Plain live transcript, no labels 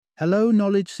Hello,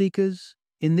 knowledge seekers.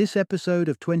 In this episode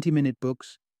of 20-Minute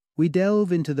Books, we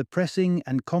delve into the pressing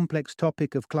and complex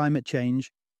topic of climate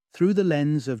change through the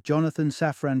lens of Jonathan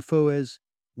Safran Foer's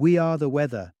We Are the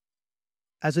Weather.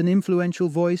 As an influential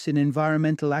voice in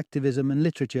environmental activism and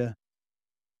literature,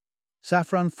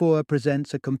 Safran Foer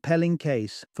presents a compelling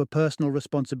case for personal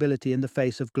responsibility in the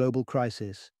face of global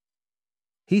crisis.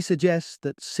 He suggests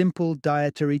that simple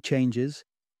dietary changes,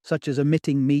 such as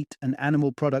omitting meat and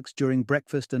animal products during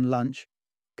breakfast and lunch,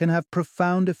 can have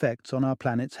profound effects on our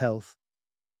planet's health.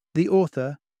 The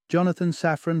author, Jonathan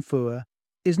Safran Foer,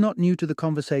 is not new to the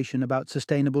conversation about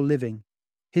sustainable living.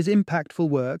 His impactful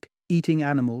work, Eating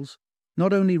Animals,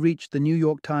 not only reached the New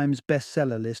York Times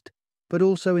bestseller list, but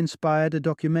also inspired a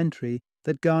documentary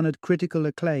that garnered critical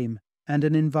acclaim and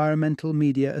an Environmental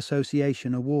Media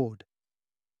Association award.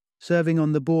 Serving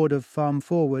on the board of Farm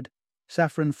Forward,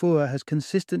 Safran Foer has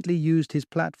consistently used his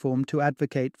platform to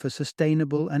advocate for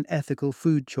sustainable and ethical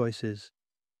food choices.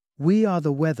 We Are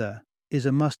the Weather is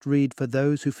a must-read for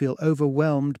those who feel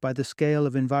overwhelmed by the scale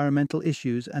of environmental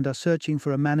issues and are searching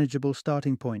for a manageable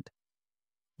starting point.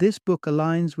 This book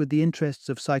aligns with the interests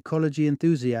of psychology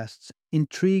enthusiasts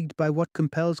intrigued by what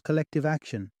compels collective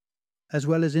action, as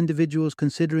well as individuals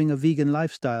considering a vegan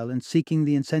lifestyle and seeking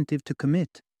the incentive to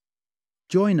commit.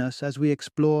 Join us as we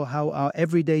explore how our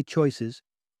everyday choices,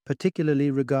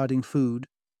 particularly regarding food,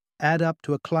 add up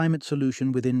to a climate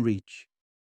solution within reach.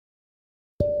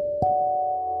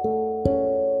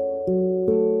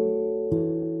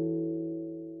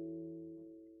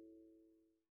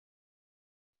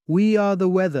 We Are the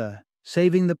Weather,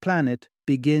 Saving the Planet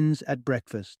begins at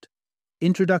breakfast.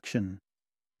 Introduction.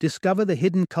 Discover the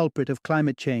hidden culprit of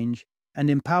climate change and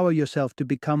empower yourself to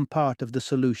become part of the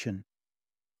solution.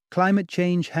 Climate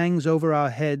change hangs over our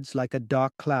heads like a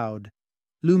dark cloud,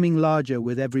 looming larger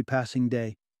with every passing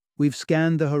day. We've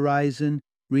scanned the horizon,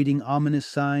 reading ominous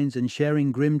signs and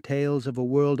sharing grim tales of a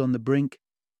world on the brink.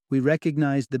 We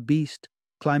recognize the beast,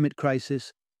 climate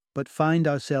crisis, but find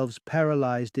ourselves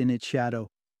paralyzed in its shadow,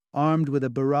 armed with a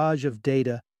barrage of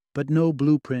data, but no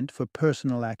blueprint for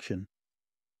personal action.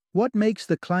 What makes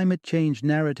the climate change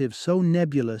narrative so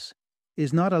nebulous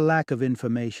is not a lack of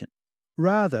information.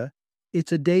 Rather,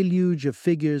 it's a deluge of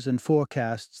figures and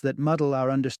forecasts that muddle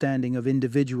our understanding of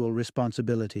individual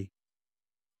responsibility.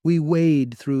 We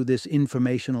wade through this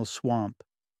informational swamp,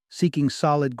 seeking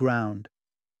solid ground,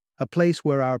 a place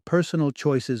where our personal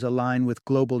choices align with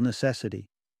global necessity.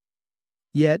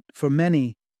 Yet, for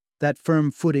many, that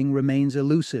firm footing remains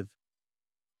elusive,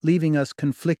 leaving us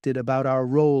conflicted about our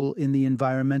role in the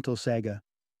environmental saga.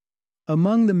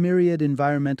 Among the myriad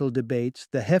environmental debates,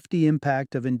 the hefty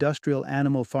impact of industrial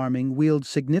animal farming wields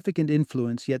significant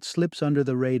influence yet slips under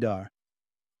the radar.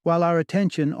 While our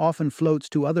attention often floats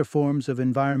to other forms of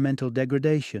environmental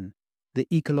degradation, the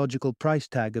ecological price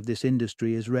tag of this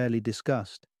industry is rarely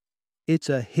discussed. It's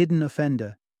a hidden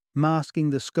offender, masking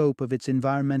the scope of its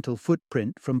environmental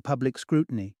footprint from public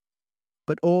scrutiny.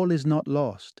 But all is not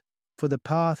lost, for the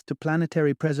path to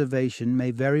planetary preservation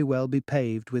may very well be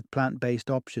paved with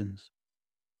plant-based options.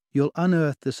 You'll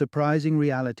unearth the surprising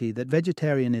reality that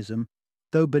vegetarianism,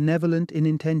 though benevolent in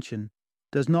intention,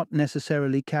 does not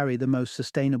necessarily carry the most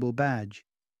sustainable badge.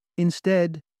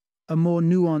 Instead, a more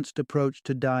nuanced approach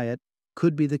to diet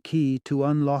could be the key to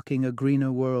unlocking a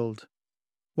greener world.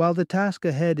 While the task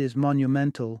ahead is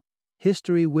monumental,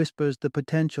 history whispers the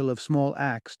potential of small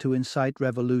acts to incite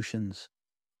revolutions.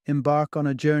 Embark on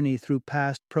a journey through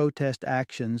past protest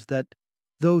actions that,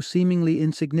 though seemingly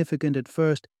insignificant at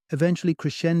first, eventually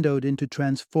crescendoed into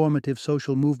transformative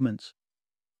social movements.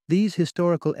 These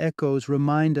historical echoes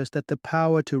remind us that the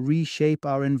power to reshape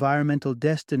our environmental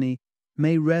destiny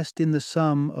may rest in the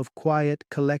sum of quiet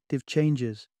collective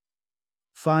changes.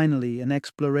 Finally, an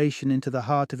exploration into the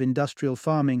heart of industrial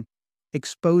farming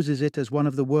exposes it as one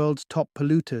of the world's top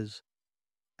polluters.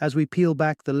 As we peel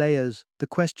back the layers, the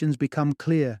questions become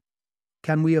clear.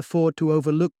 Can we afford to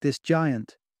overlook this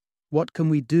giant? What can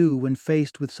we do when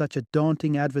faced with such a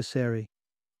daunting adversary?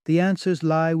 The answers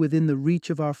lie within the reach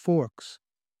of our forks,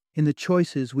 in the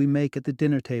choices we make at the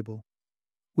dinner table.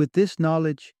 With this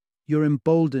knowledge, you're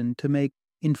emboldened to make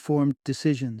informed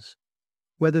decisions,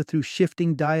 whether through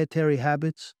shifting dietary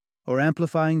habits or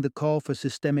amplifying the call for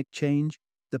systemic change.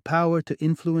 The power to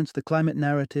influence the climate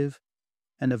narrative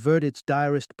and avert its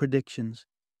direst predictions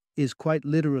is quite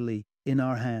literally in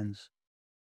our hands.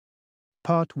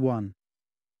 Part 1.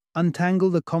 Untangle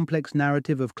the complex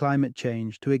narrative of climate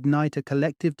change to ignite a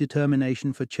collective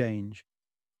determination for change.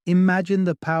 Imagine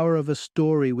the power of a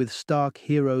story with stark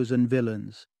heroes and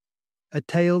villains, a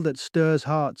tale that stirs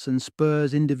hearts and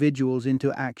spurs individuals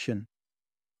into action.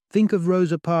 Think of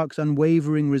Rosa Parks'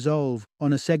 unwavering resolve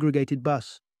on a segregated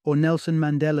bus, or Nelson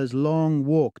Mandela's long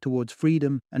walk towards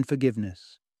freedom and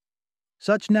forgiveness.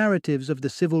 Such narratives of the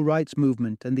civil rights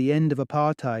movement and the end of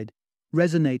apartheid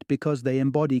resonate because they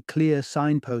embody clear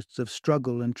signposts of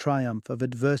struggle and triumph, of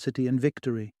adversity and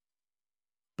victory.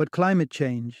 But climate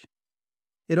change,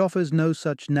 it offers no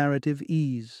such narrative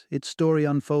ease. Its story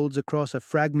unfolds across a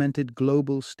fragmented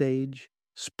global stage,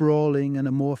 sprawling and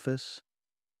amorphous.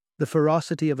 The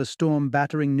ferocity of a storm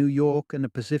battering New York and a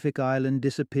Pacific island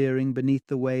disappearing beneath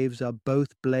the waves are both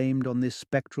blamed on this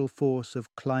spectral force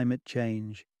of climate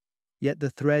change. Yet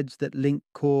the threads that link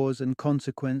cause and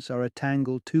consequence are a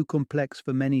tangle too complex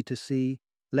for many to see,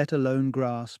 let alone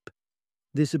grasp.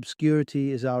 This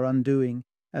obscurity is our undoing,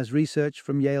 as research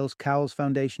from Yale's Cowles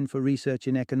Foundation for Research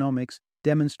in Economics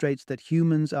demonstrates that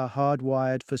humans are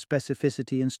hardwired for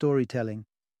specificity in storytelling.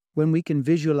 When we can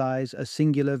visualize a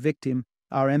singular victim,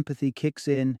 our empathy kicks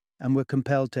in and we're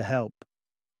compelled to help.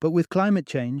 But with climate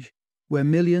change, where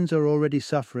millions are already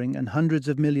suffering and hundreds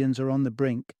of millions are on the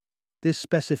brink, this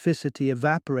specificity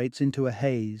evaporates into a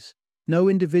haze. No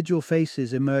individual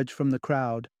faces emerge from the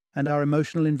crowd, and our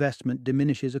emotional investment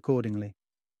diminishes accordingly.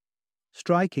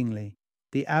 Strikingly,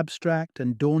 the abstract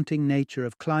and daunting nature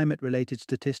of climate-related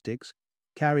statistics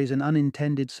carries an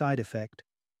unintended side effect,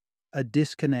 a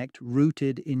disconnect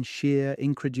rooted in sheer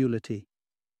incredulity.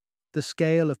 The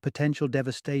scale of potential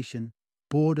devastation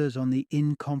borders on the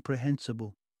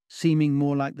incomprehensible, seeming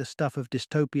more like the stuff of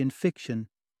dystopian fiction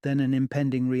than an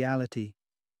impending reality.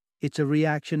 It's a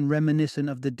reaction reminiscent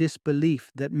of the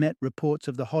disbelief that met reports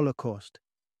of the Holocaust.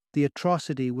 The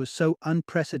atrocity was so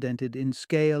unprecedented in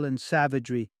scale and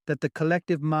savagery that the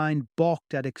collective mind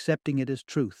balked at accepting it as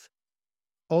truth.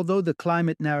 Although the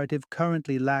climate narrative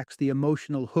currently lacks the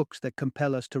emotional hooks that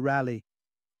compel us to rally,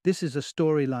 this is a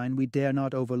storyline we dare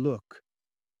not overlook.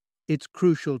 It's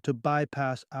crucial to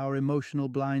bypass our emotional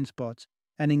blind spots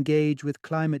and engage with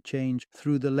climate change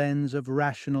through the lens of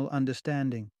rational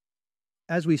understanding.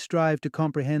 As we strive to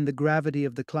comprehend the gravity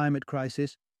of the climate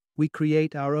crisis, we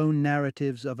create our own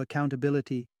narratives of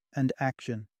accountability and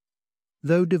action.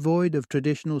 Though devoid of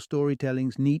traditional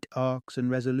storytelling's neat arcs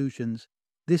and resolutions,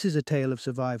 this is a tale of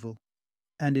survival,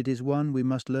 and it is one we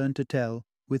must learn to tell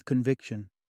with conviction.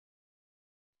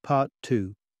 Part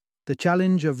 2. The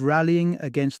challenge of rallying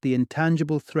against the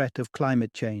intangible threat of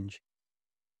climate change.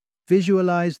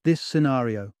 Visualize this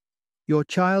scenario. Your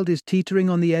child is teetering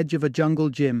on the edge of a jungle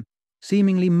gym,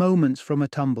 seemingly moments from a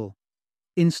tumble.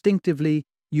 Instinctively,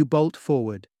 you bolt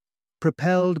forward,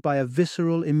 propelled by a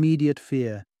visceral, immediate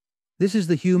fear. This is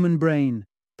the human brain,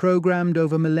 programmed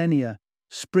over millennia,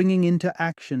 springing into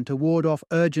action to ward off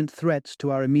urgent threats to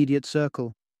our immediate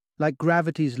circle, like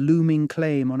gravity's looming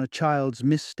claim on a child's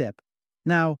misstep.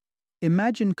 Now,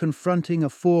 imagine confronting a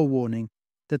forewarning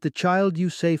that the child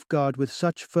you safeguard with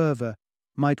such fervor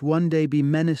might one day be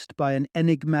menaced by an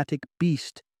enigmatic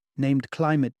beast named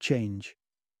climate change.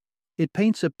 It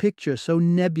paints a picture so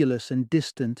nebulous and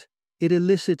distant, it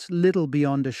elicits little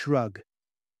beyond a shrug.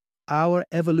 Our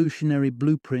evolutionary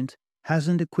blueprint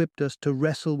hasn't equipped us to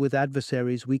wrestle with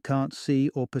adversaries we can't see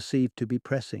or perceive to be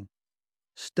pressing.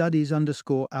 Studies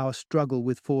underscore our struggle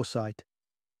with foresight.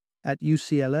 At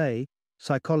UCLA,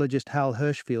 psychologist Hal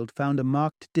Hershfield found a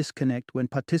marked disconnect when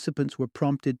participants were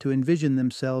prompted to envision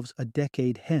themselves a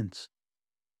decade hence.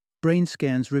 Brain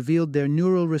scans revealed their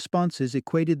neural responses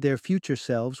equated their future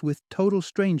selves with total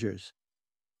strangers.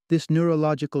 This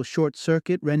neurological short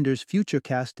circuit renders future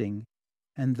casting,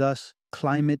 and thus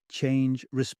climate change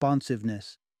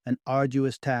responsiveness, an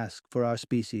arduous task for our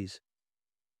species.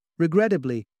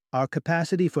 Regrettably, our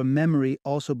capacity for memory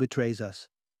also betrays us.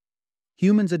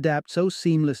 Humans adapt so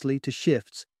seamlessly to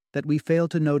shifts that we fail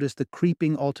to notice the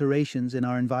creeping alterations in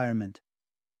our environment.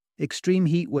 Extreme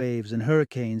heat waves and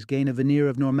hurricanes gain a veneer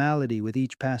of normality with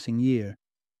each passing year.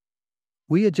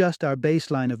 We adjust our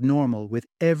baseline of normal with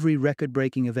every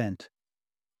record-breaking event.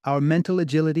 Our mental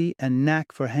agility and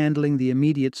knack for handling the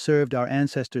immediate served our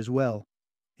ancestors well,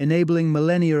 enabling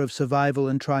millennia of survival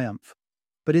and triumph.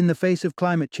 But in the face of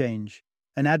climate change,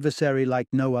 an adversary like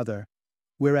no other,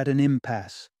 we're at an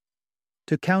impasse.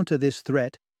 To counter this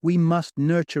threat, we must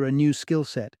nurture a new skill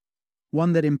set,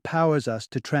 one that empowers us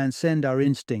to transcend our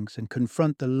instincts and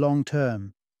confront the long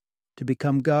term, to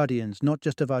become guardians not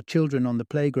just of our children on the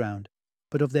playground,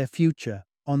 but of their future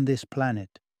on this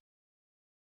planet.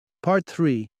 Part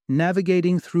 3.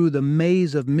 Navigating through the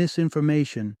maze of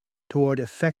misinformation toward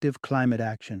effective climate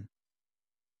action.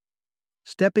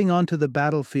 Stepping onto the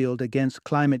battlefield against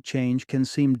climate change can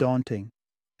seem daunting,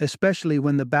 especially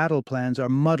when the battle plans are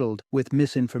muddled with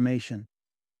misinformation.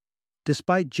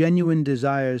 Despite genuine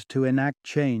desires to enact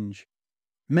change,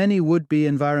 Many would-be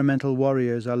environmental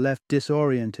warriors are left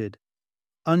disoriented,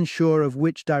 unsure of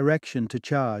which direction to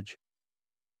charge.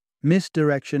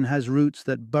 Misdirection has roots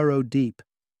that burrow deep.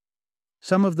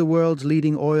 Some of the world's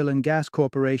leading oil and gas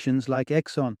corporations, like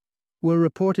Exxon, were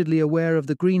reportedly aware of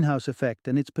the greenhouse effect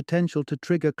and its potential to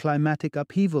trigger climatic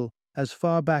upheaval as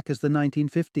far back as the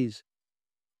 1950s.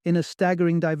 In a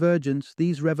staggering divergence,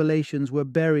 these revelations were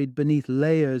buried beneath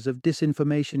layers of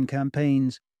disinformation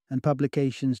campaigns and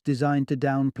publications designed to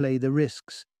downplay the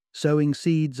risks, sowing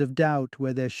seeds of doubt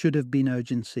where there should have been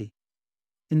urgency.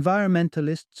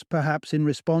 Environmentalists, perhaps in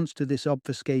response to this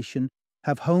obfuscation,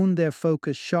 have honed their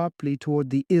focus sharply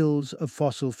toward the ills of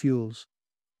fossil fuels.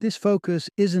 This focus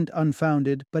isn't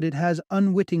unfounded, but it has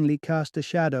unwittingly cast a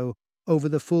shadow over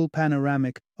the full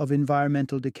panoramic of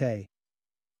environmental decay.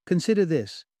 Consider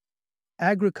this.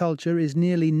 Agriculture is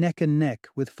nearly neck and neck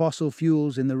with fossil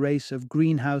fuels in the race of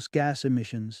greenhouse gas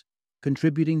emissions,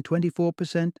 contributing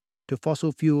 24% to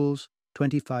fossil fuels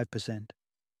 25%.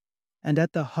 And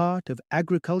at the heart of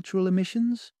agricultural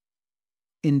emissions?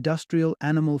 Industrial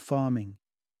animal farming,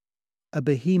 a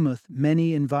behemoth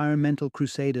many environmental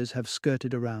crusaders have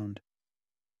skirted around.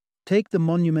 Take the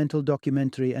monumental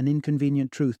documentary An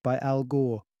Inconvenient Truth by Al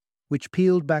Gore, which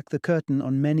peeled back the curtain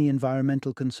on many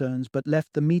environmental concerns but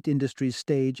left the meat industry's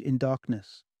stage in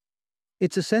darkness.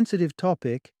 It's a sensitive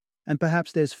topic, and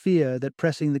perhaps there's fear that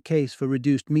pressing the case for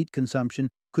reduced meat consumption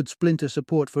could splinter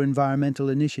support for environmental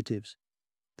initiatives.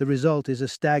 The result is a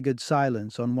staggered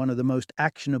silence on one of the most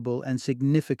actionable and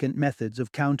significant methods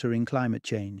of countering climate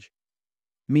change.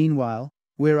 Meanwhile,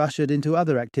 we're ushered into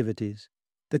other activities: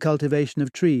 the cultivation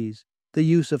of trees, the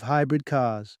use of hybrid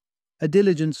cars, a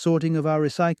diligent sorting of our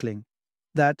recycling,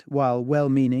 that, while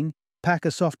well-meaning, pack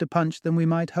a softer punch than we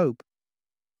might hope.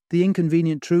 The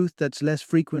inconvenient truth that's less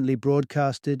frequently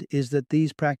broadcasted is that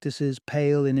these practices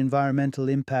pale in environmental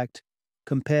impact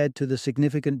compared to the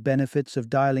significant benefits of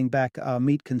dialing back our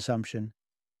meat consumption.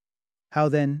 How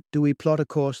then do we plot a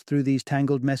course through these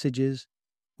tangled messages?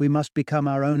 We must become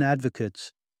our own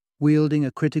advocates, wielding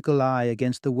a critical eye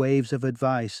against the waves of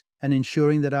advice and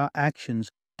ensuring that our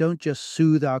actions don't just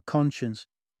soothe our conscience,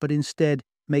 but instead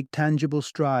make tangible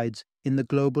strides in the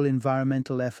global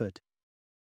environmental effort.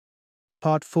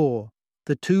 Part 4.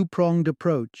 The Two-Pronged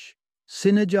Approach: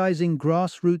 Synergizing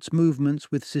Grassroots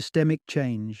Movements with Systemic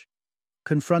Change.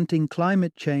 Confronting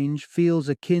climate change feels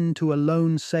akin to a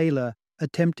lone sailor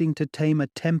attempting to tame a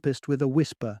tempest with a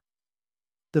whisper.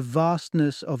 The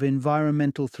vastness of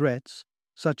environmental threats,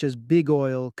 such as big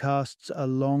oil, casts a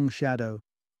long shadow,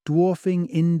 dwarfing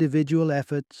individual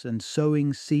efforts and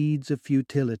sowing seeds of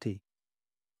futility.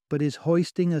 But is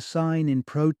hoisting a sign in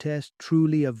protest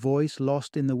truly a voice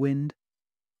lost in the wind?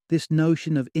 This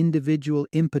notion of individual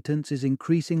impotence is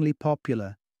increasingly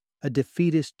popular, a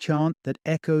defeatist chant that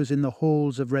echoes in the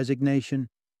halls of resignation.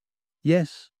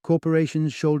 Yes,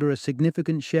 corporations shoulder a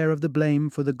significant share of the blame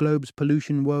for the globe's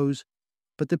pollution woes,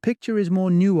 but the picture is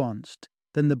more nuanced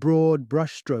than the broad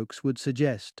brushstrokes would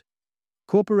suggest.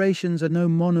 Corporations are no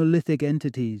monolithic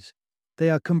entities. They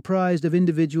are comprised of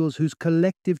individuals whose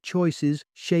collective choices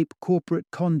shape corporate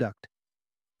conduct.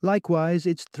 Likewise,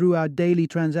 it's through our daily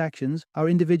transactions, our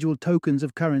individual tokens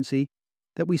of currency,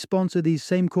 that we sponsor these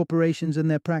same corporations and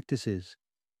their practices.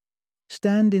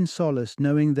 Stand in solace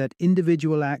knowing that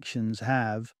individual actions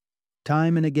have,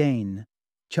 time and again,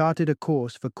 charted a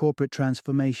course for corporate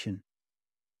transformation.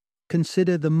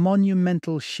 Consider the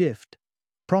monumental shift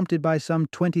prompted by some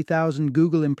 20,000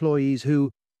 Google employees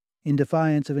who, in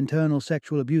defiance of internal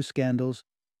sexual abuse scandals,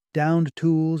 downed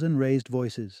tools and raised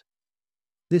voices.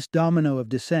 This domino of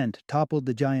dissent toppled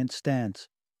the giant stance,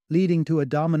 leading to a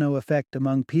domino effect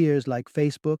among peers like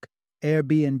Facebook,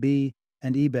 Airbnb,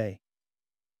 and eBay.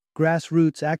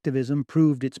 Grassroots activism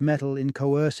proved its mettle in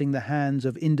coercing the hands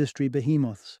of industry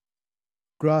behemoths.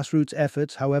 Grassroots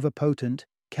efforts, however potent,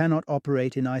 cannot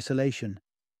operate in isolation.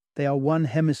 They are one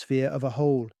hemisphere of a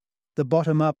whole. The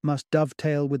bottom-up must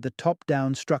dovetail with the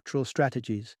top-down structural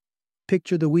strategies.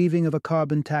 Picture the weaving of a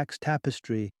carbon tax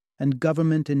tapestry and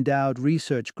government-endowed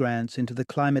research grants into the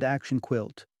climate action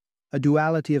quilt. A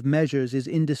duality of measures is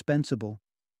indispensable.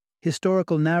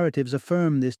 Historical narratives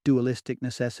affirm this dualistic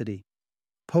necessity.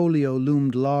 Polio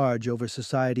loomed large over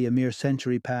society a mere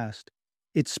century past,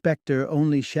 its specter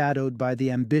only shadowed by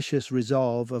the ambitious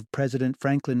resolve of President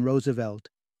Franklin Roosevelt,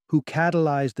 who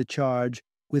catalyzed the charge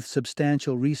with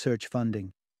substantial research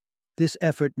funding. This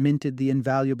effort minted the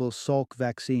invaluable Salk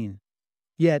vaccine.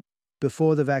 Yet,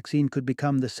 before the vaccine could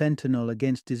become the sentinel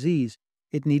against disease,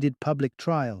 it needed public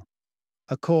trial,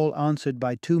 a call answered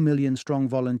by 2 million strong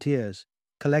volunteers,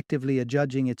 collectively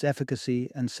adjudging its efficacy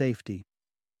and safety.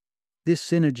 This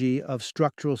synergy of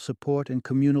structural support and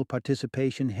communal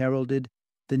participation heralded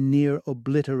the near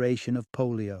obliteration of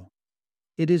polio.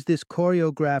 It is this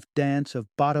choreographed dance of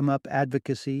bottom-up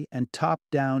advocacy and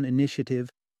top-down initiative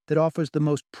that offers the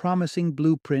most promising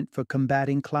blueprint for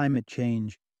combating climate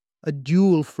change, a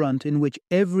dual front in which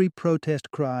every protest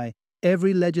cry,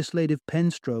 every legislative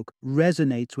penstroke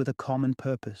resonates with a common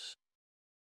purpose.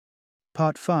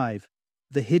 Part 5.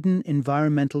 The hidden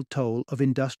environmental toll of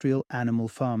industrial animal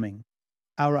farming.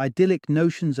 Our idyllic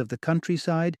notions of the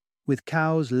countryside, with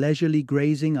cows leisurely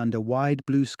grazing under wide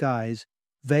blue skies,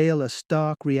 veil a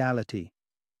stark reality.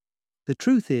 The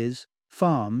truth is,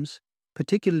 farms,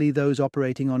 particularly those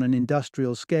operating on an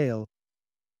industrial scale,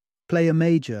 play a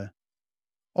major,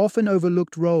 often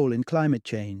overlooked role in climate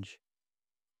change.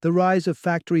 The rise of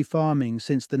factory farming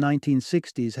since the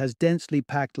 1960s has densely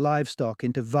packed livestock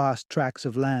into vast tracts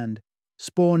of land,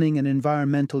 spawning an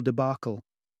environmental debacle.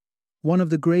 One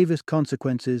of the gravest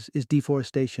consequences is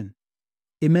deforestation.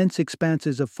 Immense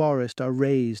expanses of forest are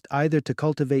razed either to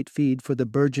cultivate feed for the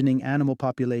burgeoning animal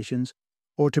populations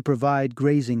or to provide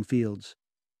grazing fields.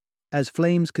 As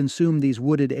flames consume these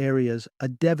wooded areas, a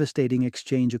devastating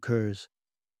exchange occurs.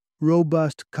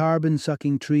 Robust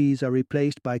carbon-sucking trees are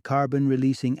replaced by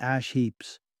carbon-releasing ash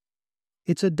heaps.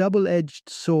 It's a double-edged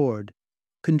sword,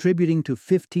 contributing to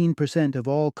 15% of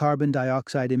all carbon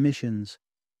dioxide emissions,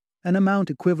 an amount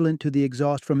equivalent to the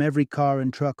exhaust from every car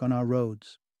and truck on our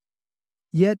roads.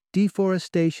 Yet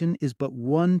deforestation is but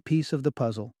one piece of the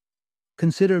puzzle.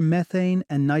 Consider methane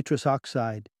and nitrous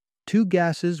oxide, two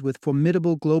gases with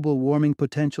formidable global warming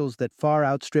potentials that far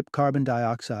outstrip carbon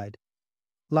dioxide.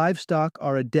 Livestock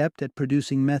are adept at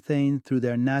producing methane through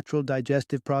their natural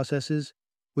digestive processes,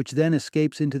 which then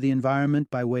escapes into the environment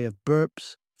by way of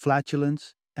burps,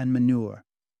 flatulence, and manure.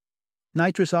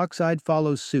 Nitrous oxide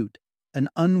follows suit, an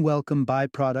unwelcome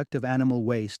byproduct of animal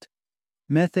waste.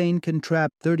 Methane can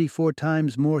trap 34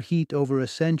 times more heat over a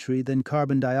century than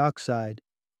carbon dioxide,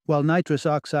 while nitrous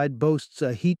oxide boasts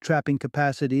a heat-trapping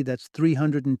capacity that's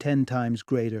 310 times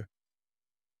greater.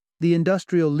 The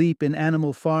industrial leap in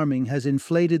animal farming has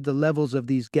inflated the levels of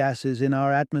these gases in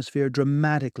our atmosphere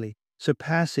dramatically,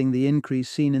 surpassing the increase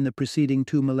seen in the preceding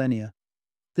 2 millennia.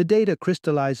 The data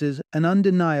crystallizes an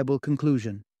undeniable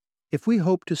conclusion. If we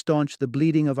hope to staunch the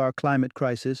bleeding of our climate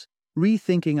crisis,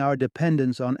 rethinking our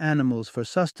dependence on animals for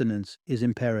sustenance is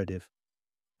imperative.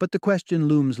 But the question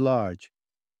looms large.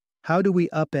 How do we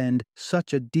upend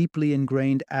such a deeply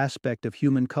ingrained aspect of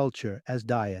human culture as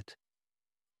diet?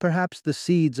 Perhaps the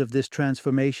seeds of this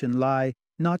transformation lie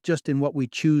not just in what we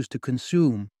choose to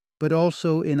consume, but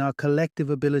also in our collective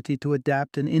ability to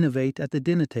adapt and innovate at the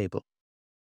dinner table.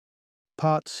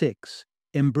 Part 6.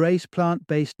 Embrace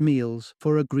plant-based meals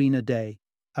for a greener day,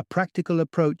 a practical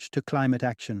approach to climate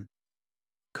action.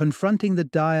 Confronting the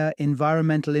dire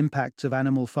environmental impacts of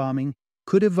animal farming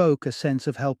could evoke a sense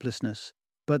of helplessness,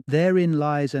 but therein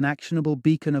lies an actionable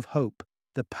beacon of hope,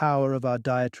 the power of our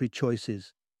dietary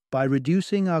choices. By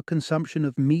reducing our consumption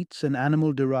of meats and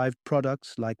animal-derived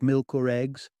products like milk or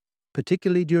eggs,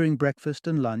 particularly during breakfast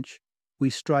and lunch, we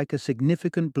strike a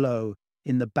significant blow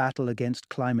in the battle against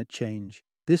climate change.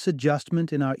 This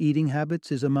adjustment in our eating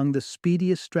habits is among the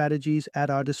speediest strategies at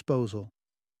our disposal.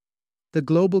 The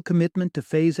global commitment to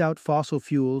phase out fossil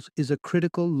fuels is a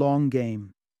critical long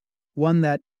game, one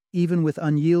that, even with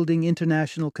unyielding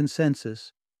international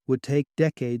consensus, would take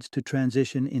decades to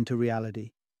transition into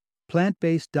reality.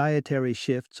 Plant-based dietary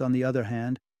shifts, on the other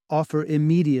hand, offer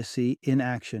immediacy in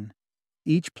action.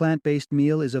 Each plant-based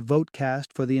meal is a vote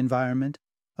cast for the environment,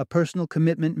 a personal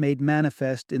commitment made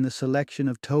manifest in the selection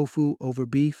of tofu over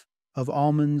beef, of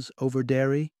almonds over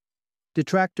dairy.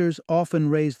 Detractors often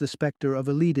raise the specter of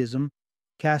elitism,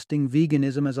 casting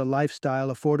veganism as a lifestyle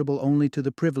affordable only to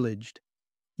the privileged.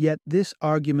 Yet this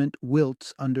argument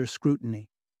wilts under scrutiny.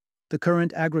 The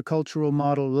current agricultural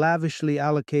model lavishly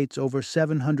allocates over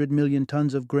 700 million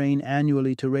tons of grain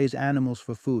annually to raise animals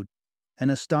for food, an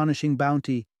astonishing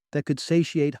bounty that could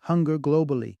satiate hunger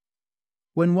globally.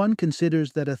 When one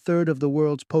considers that a third of the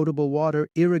world's potable water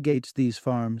irrigates these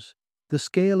farms, the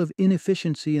scale of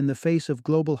inefficiency in the face of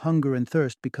global hunger and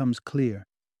thirst becomes clear.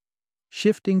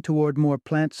 Shifting toward more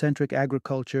plant-centric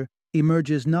agriculture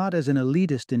emerges not as an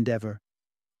elitist endeavor,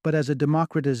 but as a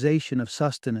democratization of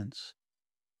sustenance.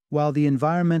 While the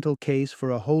environmental case for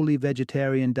a wholly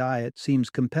vegetarian diet seems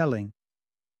compelling,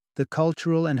 the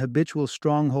cultural and habitual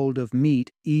stronghold of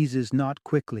meat eases not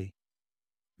quickly.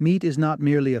 Meat is not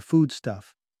merely a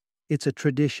foodstuff, it's a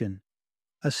tradition,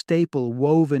 a staple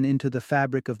woven into the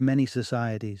fabric of many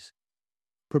societies.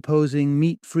 Proposing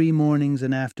meat-free mornings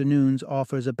and afternoons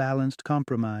offers a balanced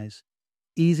compromise.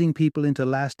 easing people into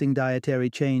lasting dietary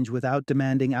change without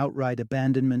demanding outright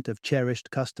abandonment of cherished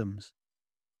customs.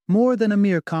 More than a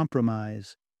mere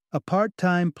compromise, a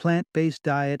part-time plant-based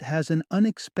diet has an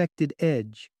unexpected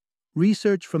edge.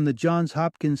 Research from the Johns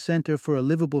Hopkins Center for a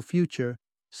Livable Future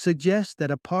suggests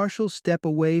that a partial step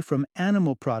away from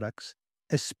animal products,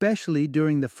 especially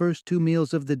during the first 2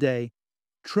 meals of the day,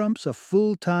 trumps a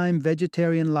full-time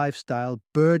vegetarian lifestyle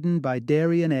burdened by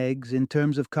dairy and eggs in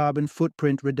terms of carbon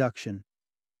footprint reduction.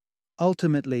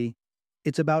 Ultimately,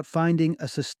 it's about finding a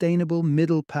sustainable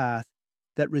middle path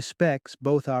that respects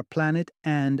both our planet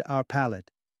and our palate,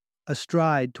 a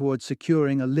stride towards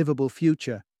securing a livable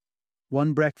future,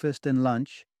 one breakfast and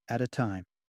lunch at a time.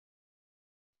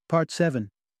 Part 7.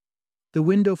 The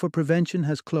window for prevention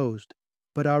has closed,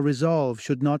 but our resolve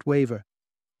should not waver.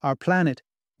 Our planet,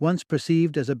 once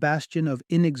perceived as a bastion of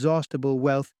inexhaustible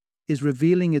wealth, is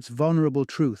revealing its vulnerable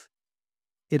truth.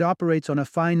 It operates on a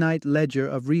finite ledger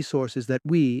of resources that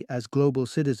we, as global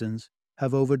citizens,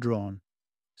 have overdrawn.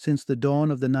 Since the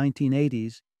dawn of the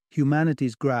 1980s,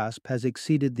 humanity's grasp has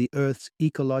exceeded the Earth's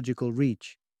ecological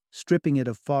reach, stripping it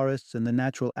of forests and the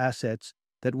natural assets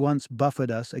that once buffered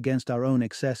us against our own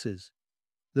excesses.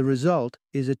 The result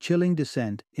is a chilling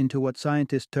descent into what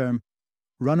scientists term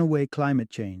runaway climate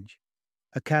change,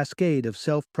 a cascade of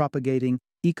self-propagating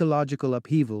ecological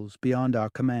upheavals beyond our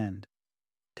command.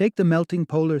 Take the melting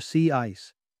polar sea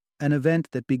ice, an event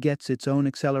that begets its own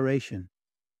acceleration.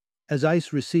 As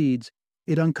ice recedes,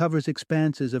 it uncovers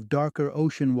expanses of darker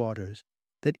ocean waters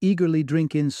that eagerly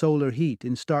drink in solar heat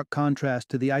in stark contrast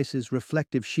to the ice's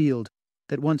reflective shield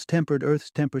that once tempered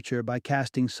Earth's temperature by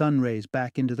casting sun rays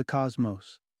back into the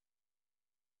cosmos.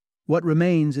 What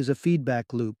remains is a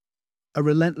feedback loop, a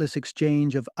relentless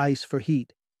exchange of ice for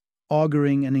heat,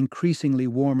 auguring an increasingly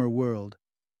warmer world.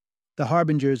 The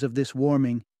harbingers of this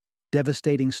warming,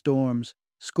 devastating storms,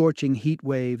 scorching heat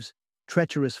waves,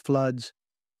 treacherous floods,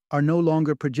 are no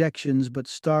longer projections but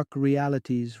stark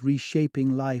realities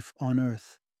reshaping life on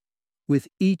Earth. With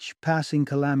each passing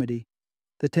calamity,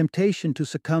 the temptation to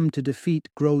succumb to defeat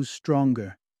grows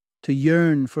stronger, to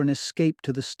yearn for an escape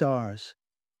to the stars,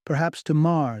 perhaps to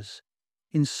Mars,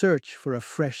 in search for a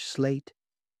fresh slate.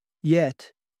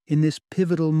 Yet, in this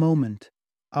pivotal moment,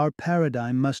 our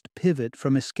paradigm must pivot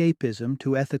from escapism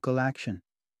to ethical action.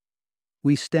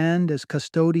 We stand as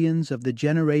custodians of the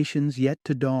generations yet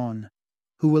to dawn,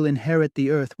 who will inherit the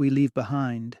Earth we leave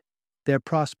behind, their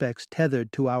prospects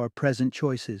tethered to our present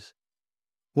choices.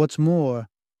 What's more,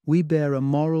 we bear a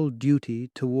moral duty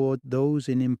toward those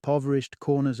in impoverished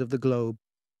corners of the globe,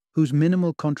 whose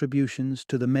minimal contributions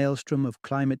to the maelstrom of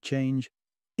climate change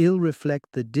ill reflect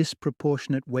the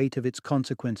disproportionate weight of its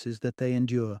consequences that they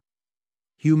endure.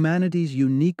 Humanity's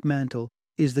unique mantle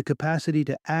is the capacity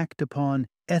to act upon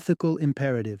ethical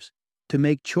imperatives, to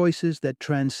make choices that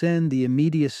transcend the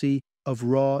immediacy of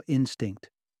raw instinct.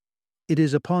 It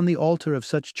is upon the altar of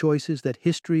such choices that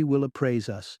history will appraise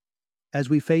us. As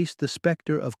we face the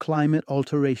specter of climate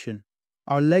alteration,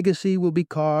 our legacy will be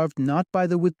carved not by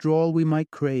the withdrawal we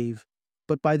might crave,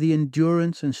 but by the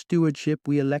endurance and stewardship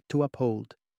we elect to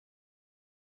uphold.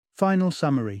 Final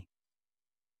summary.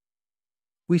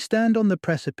 We stand on the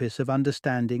precipice of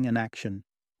understanding and action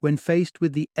when faced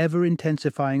with the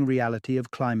ever-intensifying reality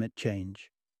of climate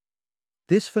change.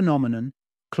 This phenomenon,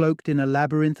 cloaked in a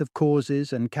labyrinth of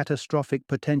causes and catastrophic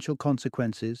potential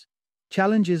consequences,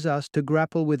 challenges us to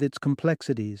grapple with its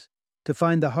complexities, to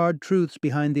find the hard truths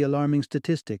behind the alarming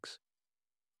statistics.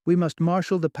 We must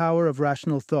marshal the power of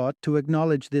rational thought to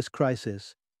acknowledge this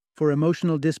crisis, for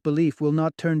emotional disbelief will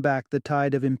not turn back the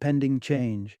tide of impending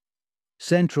change.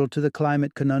 Central to the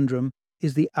climate conundrum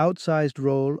is the outsized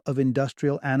role of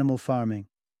industrial animal farming,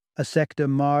 a sector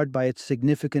marred by its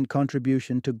significant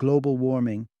contribution to global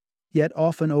warming, yet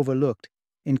often overlooked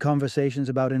in conversations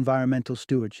about environmental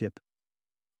stewardship.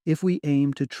 If we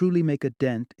aim to truly make a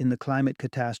dent in the climate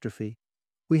catastrophe,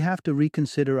 we have to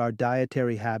reconsider our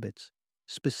dietary habits,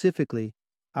 specifically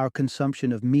our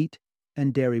consumption of meat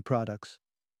and dairy products.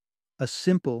 A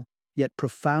simple yet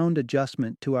profound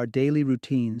adjustment to our daily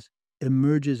routines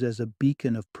emerges as a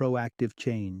beacon of proactive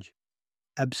change,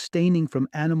 abstaining from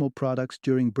animal products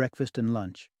during breakfast and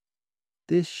lunch.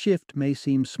 This shift may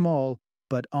seem small,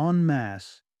 but en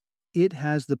masse, it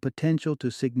has the potential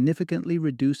to significantly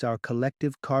reduce our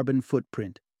collective carbon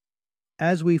footprint.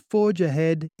 As we forge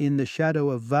ahead in the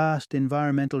shadow of vast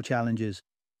environmental challenges,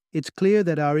 it's clear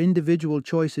that our individual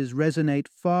choices resonate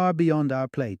far beyond our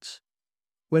plates.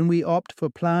 When we opt for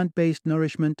plant-based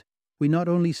nourishment, we not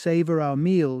only savor our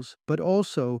meals, but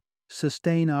also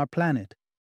sustain our planet.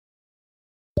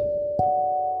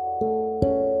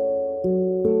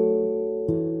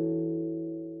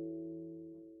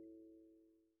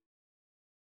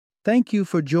 Thank you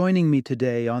for joining me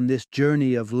today on this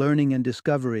journey of learning and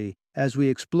discovery as we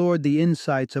explored the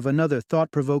insights of another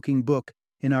thought-provoking book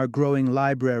in our growing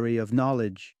library of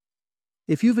knowledge.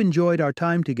 If you've enjoyed our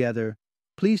time together,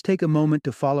 please take a moment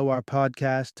to follow our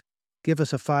podcast, give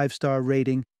us a 5-star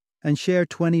rating, and share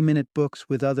 20-minute books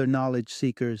with other knowledge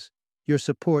seekers. Your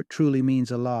support truly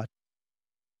means a lot.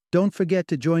 Don't forget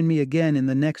to join me again in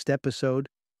the next episode,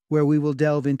 where we will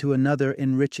delve into another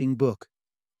enriching book.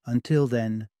 Until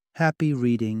then, happy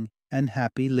reading and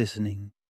happy listening.